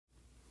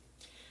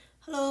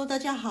Hello， 大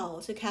家好，我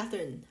是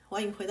Catherine，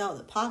 欢迎回到我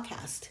的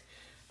Podcast。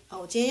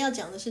我今天要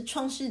讲的是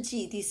创世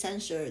纪第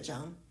32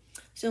章。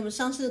所以我们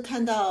上次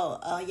看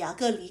到雅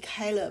各离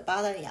开了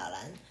巴旦亚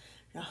兰，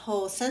然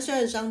后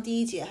32章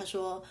第1节他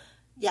说，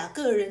雅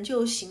各仍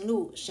旧行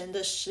路，神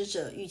的使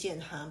者遇见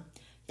他。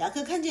雅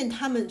各看见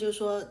他们，就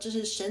说这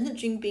是神的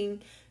军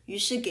兵，于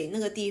是给那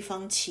个地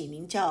方起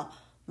名叫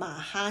马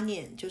哈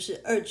念，就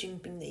是二军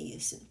兵的意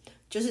思。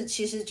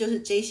其实就是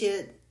这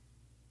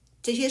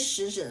些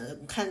使者呢，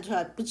看出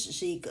来不只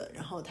是一个，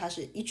然后他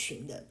是一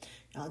群的，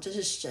然后这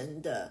是神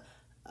的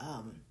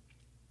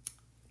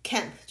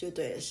camp 就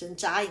对了，神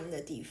扎营的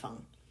地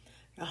方。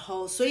然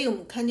后所以我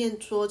们看见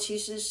说，其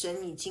实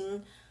神已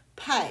经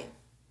派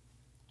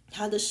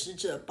他的使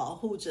者保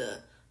护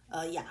着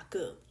雅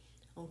各。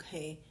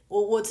OK，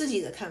 我自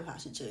己的看法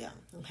是这样。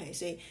OK，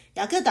 所以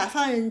雅各打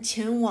发人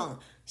前往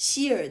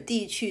西尔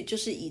地去，就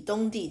是以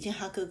东地见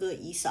他哥哥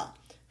以扫，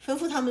吩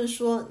咐他们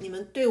说：你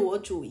们对我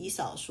主以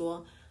扫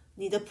说，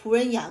你的仆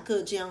人雅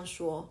各这样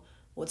说，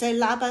我在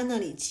拉班那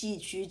里寄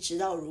居，直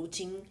到如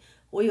今，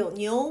我有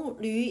牛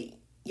驴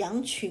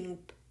羊群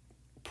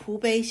仆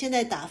婢，现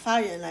在打发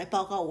人来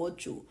报告我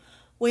主，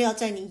我要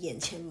在你眼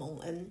前蒙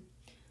恩。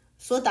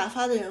所打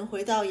发的人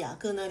回到雅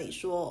各那里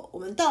说，我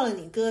们到了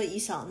你哥以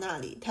扫那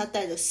里，他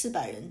带着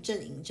400人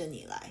正迎着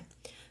你来。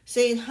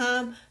所以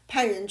他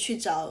派人去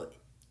找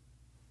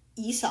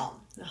以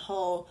扫，然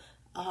后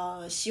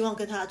希望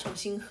跟他重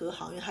新和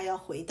好，因为他要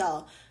回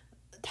到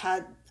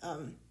他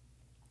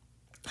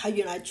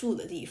原来住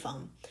的地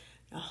方。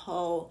然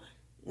后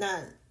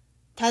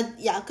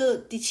雅各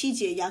第7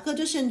节，雅各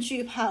就甚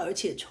惧怕，而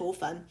且愁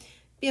烦，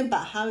便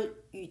把他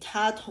与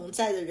他同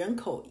在的人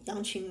口、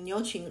羊群、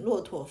牛群、骆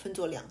驼分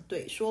作2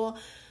队，说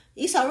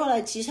以扫若来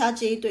击杀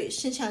这一队，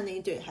剩下那一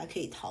队还可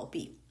以逃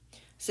避。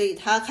所以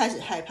他开始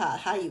害怕，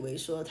他以为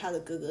说他的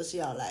哥哥是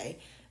要来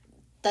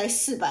带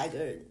400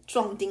个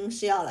壮丁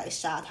是要来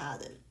杀他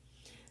的。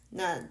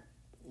那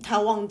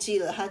他忘记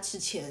了他之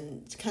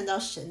前看到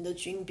神的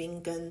军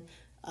兵跟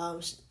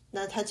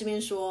那他这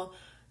边说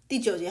第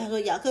9节，他说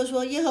雅各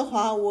说，耶和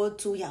华我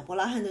祖亚伯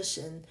拉罕的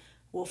神，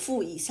我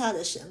父以撒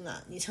的神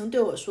啊，你曾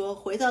对我说，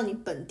回到你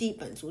本地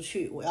本族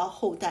去，我要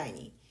厚待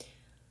你。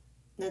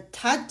那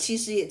他其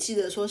实也记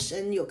得说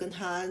神有跟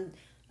他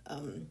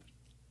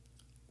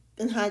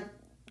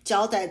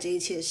交代这一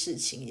切事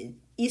情，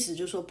意思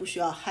就是说不需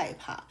要害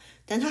怕，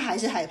但他还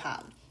是害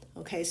怕。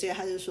 OK， 所以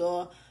他就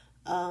说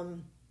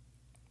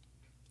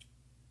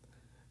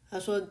他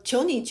说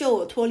求你救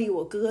我脱离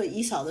我哥哥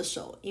以扫的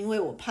手，因为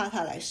我怕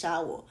他来杀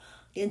我，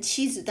连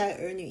妻子带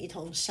儿女一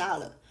同杀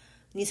了。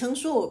你曾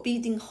说我必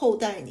定厚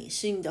待你，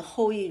使你的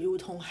后裔如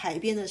同海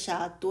边的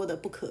沙，多得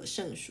不可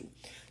胜数。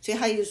所以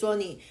他一直说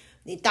你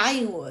答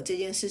应我这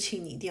件事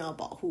情，你一定要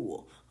保护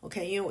我。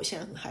 OK， 因为我现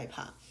在很害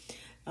怕。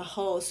然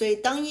后所以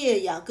当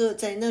夜雅各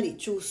在那里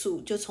住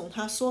宿，就从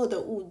他所有的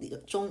物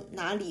中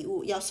拿礼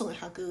物要送给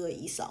他哥哥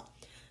以扫。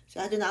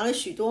所以他就拿了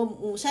许多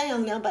母山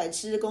羊200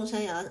只，公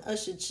山羊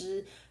20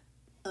只，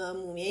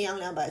母绵羊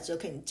200只。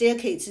这些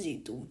可以自己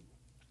读。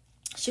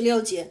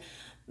16节，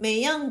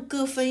每样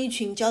各分一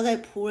群，交在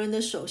仆人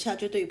的手下，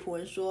就对仆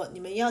人说，你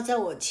们要在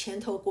我前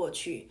头过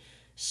去，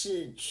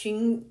使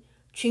群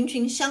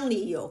相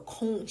离有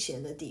空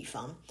闲的地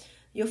方。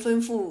又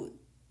吩咐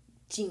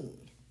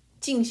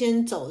近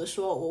先走的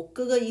说，我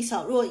哥哥以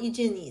扫若遇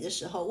见你的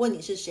时候，问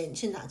你是谁，你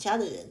是哪家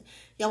的人，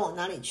要往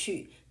哪里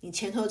去，你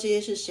前头这些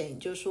是谁，你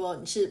就说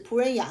你是仆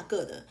人雅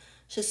各的，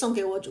是送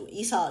给我主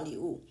以扫的礼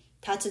物，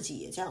他自己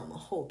也在我们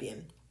后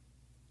边。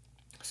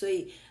所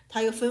以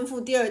他又吩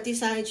咐第2、第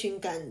3一群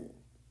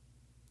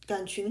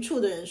赶群畜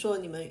的人说，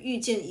你们遇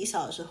见以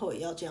扫的时候，也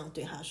要这样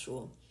对他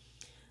说。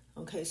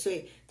 OK， 所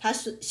以他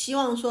是希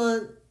望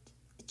说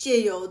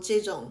借由这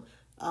种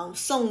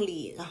送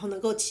礼，然后能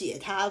够解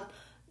他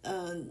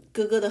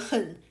哥哥的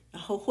恨，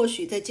然后或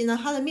许在见到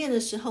他的面的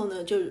时候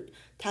呢，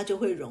他就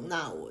会容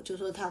纳我，就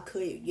说他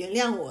可以原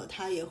谅我，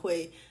他也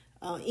会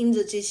因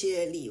着这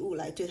些礼物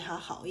来对他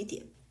好一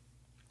点，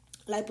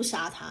来不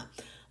杀他。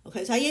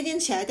 OK， 所以他夜间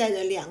起来，带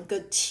着2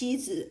个妻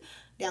子、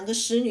2个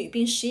使女，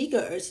并11个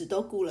儿子，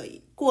都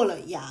过了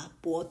雅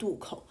博渡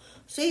口。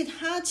所以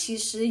他其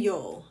实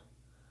有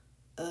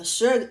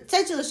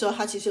在这个时候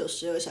他其实有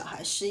12个小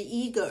孩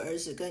，11个儿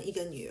子跟1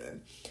个女儿。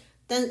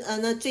但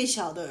那最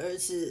小的儿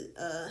子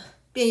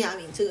便雅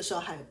悯这个时候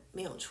还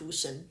没有出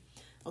生。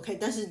 OK，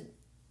 但是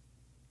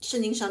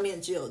圣经上面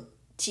只有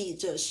记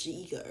这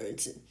11个儿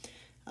子，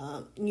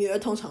女儿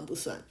通常不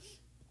算。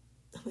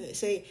对，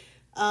所以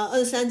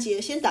23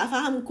节，先打发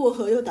他们过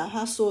河，又打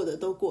发所有的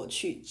都过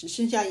去，只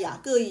剩下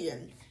雅各一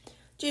人。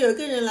就有一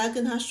个人来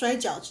跟他摔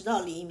跤，直到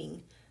黎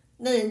明。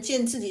那人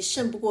见自己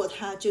胜不过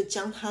他，就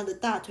将他的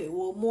大腿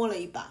窝摸了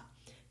一把。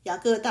雅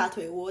各的大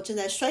腿窝正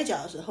在摔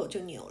跤的时候就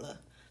扭了。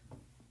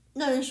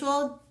那人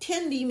说，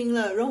天黎明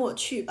了，容我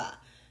去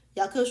吧。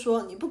雅各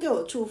说，你不给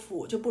我祝福，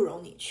我就不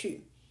容你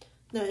去。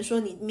那人说，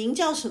你名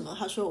叫什么？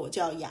他说，我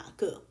叫雅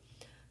各。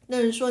那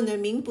人说，你的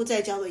名不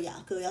再叫做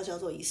雅各，要叫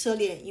做以色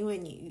列，因为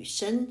你与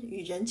神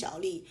与人角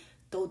力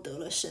都得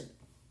了胜。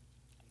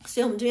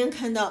所以我们这边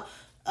看到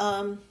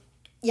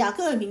雅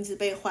各的名字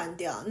被换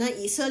掉，那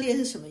以色列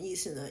是什么意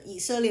思呢？以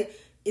色列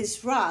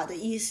Israel 的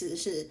意思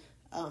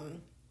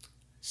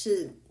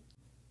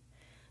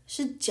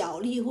是角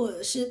力或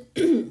者是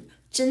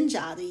挣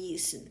扎的意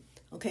思。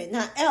OK，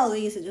 那 L 的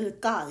意思就是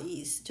God 的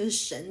意思，就是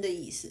神的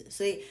意思。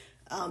所以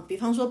比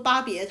方说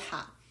巴别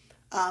塔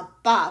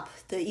Bab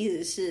的意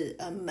思是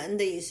门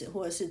的意思，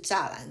或者是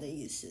栅栏的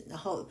意思，然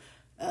后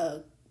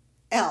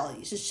L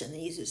也是神的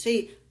意思。所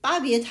以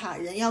巴别塔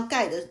人要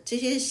盖的，这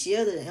些邪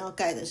恶的人要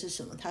盖的是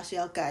什么？他是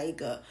要盖一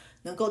个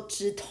能够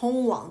直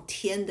通往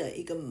天的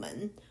一个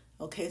门。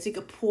OK， 这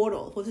个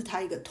portal 或是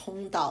它一个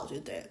通道就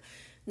对了。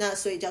那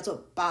所以叫做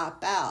巴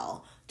贝，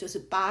就是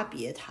巴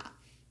别塔。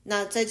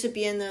那在这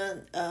边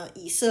呢，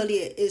以色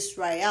列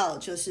Israel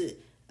就是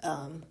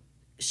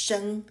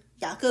神，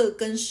雅各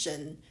跟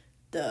神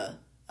的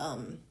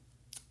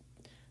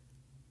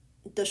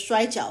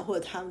摔跤或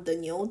者他们的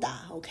扭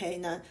打。 OK，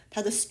 那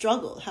他的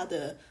struggle， 他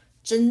的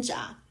挣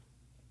扎，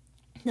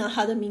那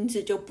他的名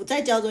字就不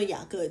再叫做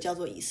雅各，叫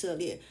做以色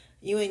列，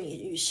因为你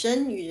与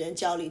神与人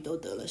较力都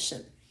得了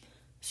胜。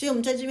所以我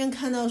们在这边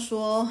看到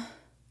说，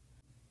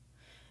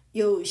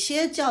有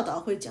些教导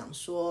会讲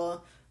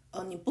说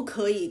你不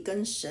可以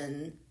跟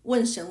神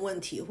问神问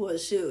题，或者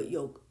是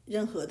有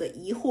任何的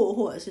疑惑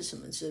或者是什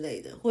么之类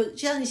的，或者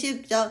像一些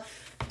比较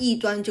异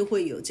端就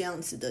会有这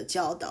样子的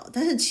教导。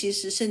但是其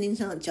实圣经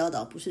上的教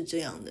导不是这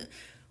样的，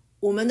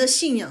我们的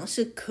信仰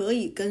是可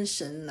以跟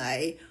神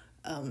来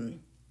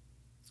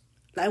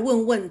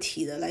问问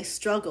题的，来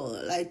struggle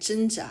的，来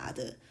挣扎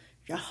的，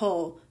然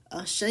后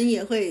神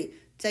也会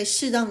在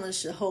适当的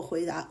时候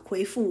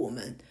回复我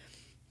们，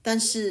但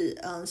是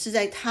是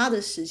在他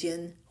的时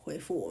间回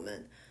复我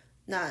们。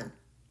那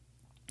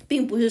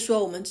并不是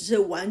说我们只是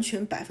完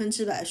全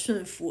100%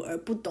顺服，而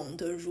不懂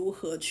得如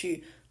何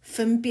去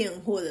分辨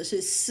或者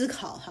是思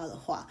考他的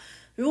话。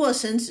如果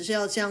神只是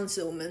要这样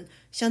子，我们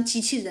像机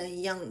器人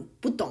一样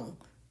不懂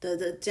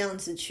的这样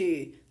子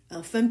去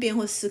分辨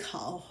或思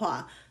考的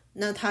话，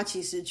那他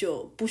其实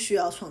就不需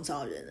要创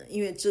造人了，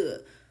因为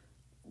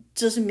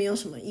这是没有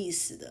什么意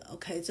思的。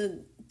 OK，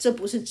 这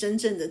不是真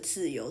正的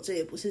自由，这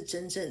也不是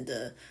真正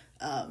的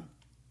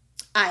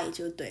爱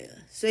就对了。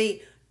所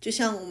以就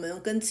像我们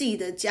跟自己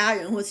的家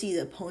人或自己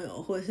的朋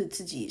友或者是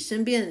自己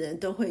身边的人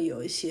都会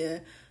有一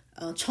些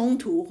冲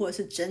突或者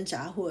是挣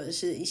扎或者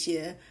是一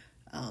些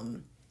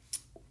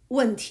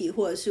问题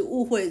或者是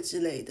误会之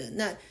类的，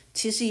那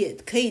其实也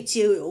可以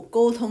借由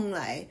沟通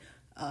来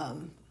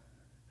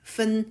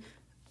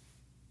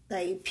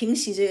平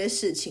息这些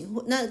事情。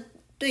那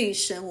对于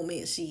神我们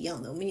也是一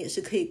样的，我们也是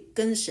可以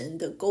跟神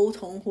的沟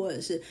通或者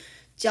是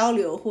交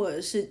流或者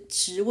是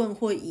质问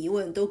或疑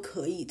问，都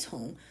可以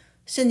从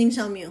圣经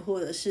上面或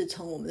者是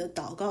从我们的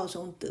祷告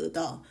中得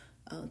到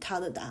他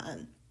的答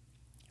案。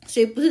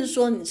所以不是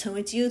说你成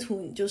为基督徒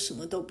你就什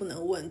么都不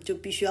能问，就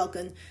必须要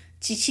跟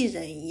机器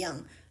人一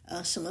样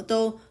什么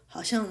都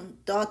好像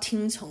都要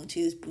听从，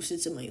其实不是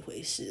这么一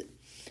回事。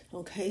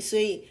 OK， 所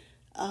以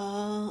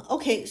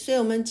所以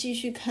我们继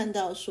续看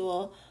到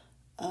说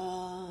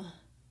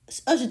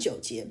29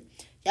节，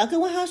雅各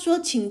问他说，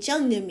请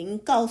将你的名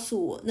告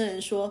诉我。那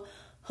人说，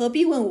何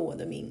必问我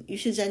的名？于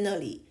是在那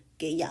里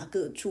给雅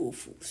各祝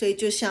福。所以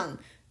就像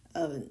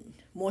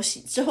摩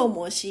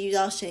西遇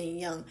到神一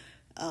样，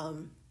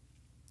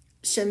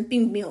神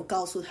并没有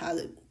告诉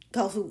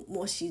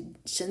摩西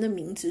神的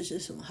名字是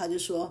什么，他就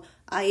说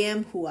I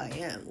am who I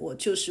am， 我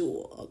就是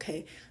我。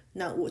 OK，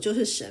 那我就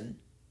是神。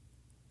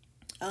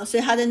所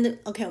以他在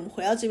OK， 我们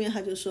回到这边，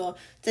他就说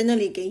在那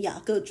里给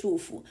雅各祝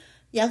福。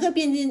雅各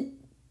便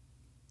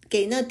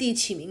给那地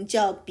起名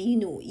叫比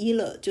努伊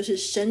勒，就是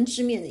神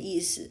之面的意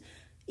思。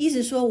意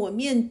思说我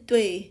面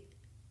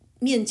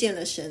见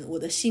了神，我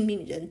的性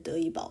命仍得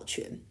以保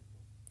全。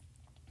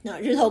那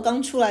日头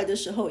刚出来的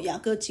时候，雅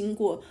各经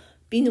过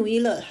比努伊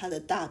勒，他的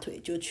大腿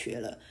就瘸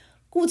了。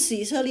故此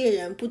以色列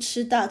人不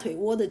吃大腿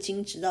窝的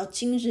筋，直到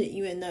今日，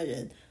因为那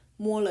人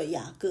摸了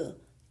雅各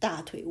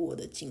大腿窝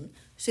的筋。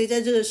所以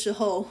在这个时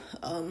候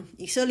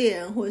以色列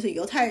人或者是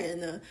犹太人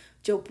呢，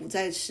就不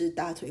再吃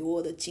大腿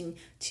窝的筋，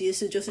其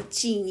实就是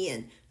纪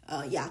念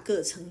雅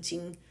各曾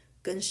经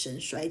跟神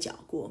摔跤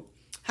过。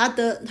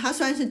他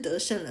虽然是得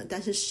胜了，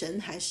但是神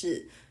还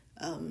是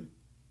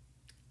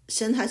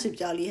比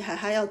较厉害，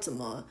他要怎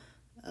么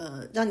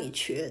让你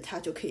瘸，他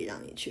就可以让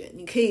你瘸。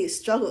你可以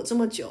struggle 这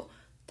么久，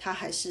他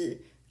还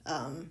是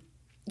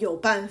有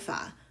办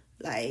法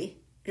来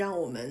让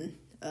我们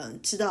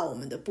知道我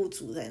们的不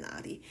足在哪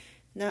里。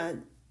那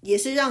也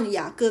是让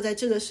雅各在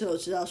这个时候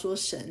知道说，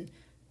神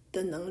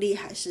的能力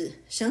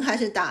神还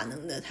是大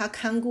能的，他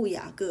看顾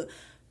雅各，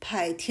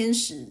派天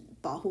使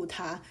保护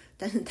他，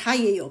但是他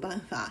也有办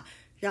法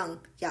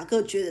让雅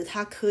各觉得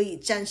他可以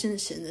战胜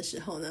神的时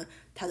候呢，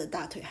他的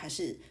大腿还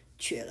是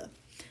瘸了。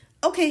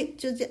 OK，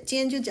 今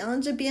天就讲到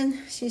这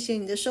边，谢谢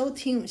你的收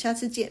听，我们下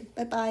次见，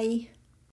拜拜。